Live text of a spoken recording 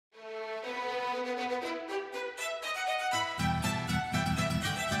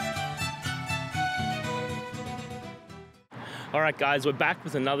Alright guys, we're back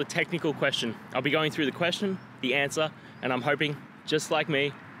with another technical question. I'll be going through the question, the answer, and I'm hoping, just like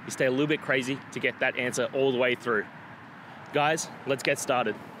me, you stay a little bit crazy to get that answer all the way through. Guys, let's get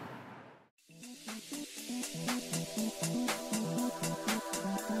started.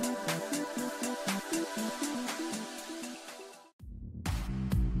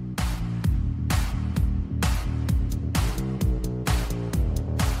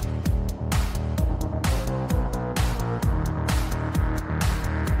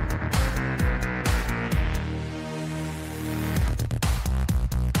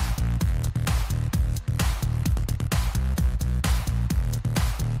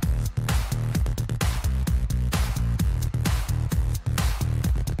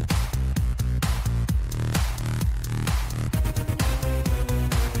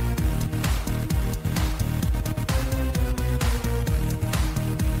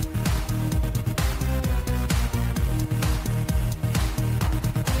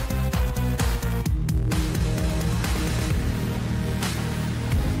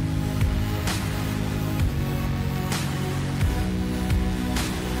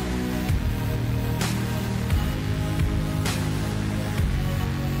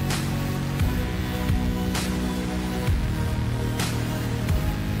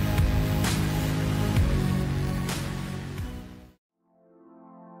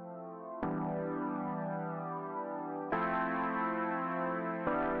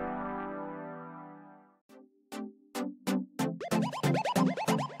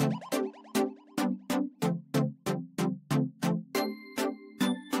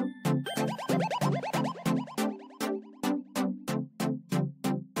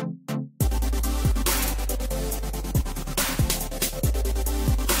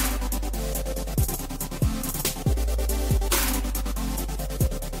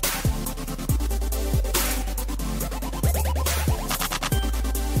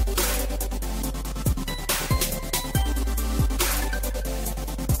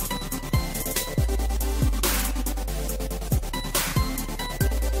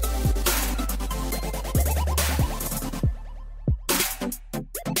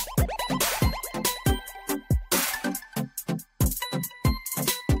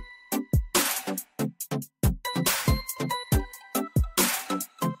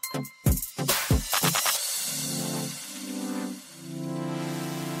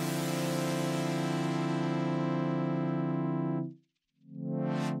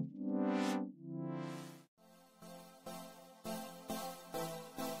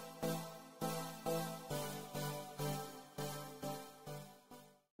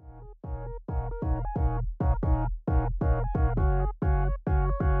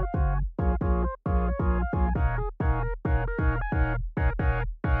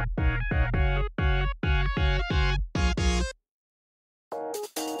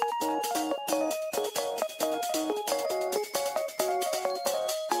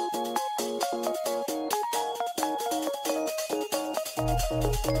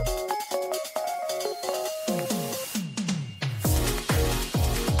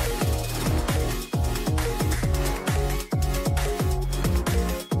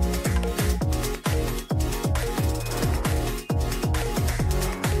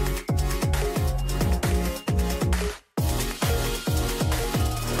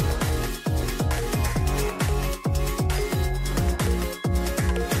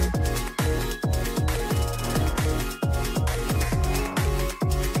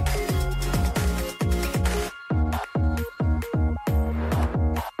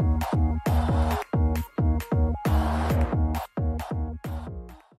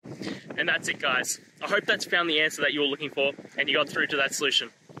 And that's it guys. I hope that's found the answer that you were looking for and you got through to that solution.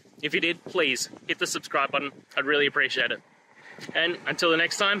 If you did, please hit the subscribe button. I'd really appreciate it. And until the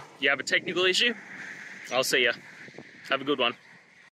next time you have a technical issue, I'll see ya. Have a good one.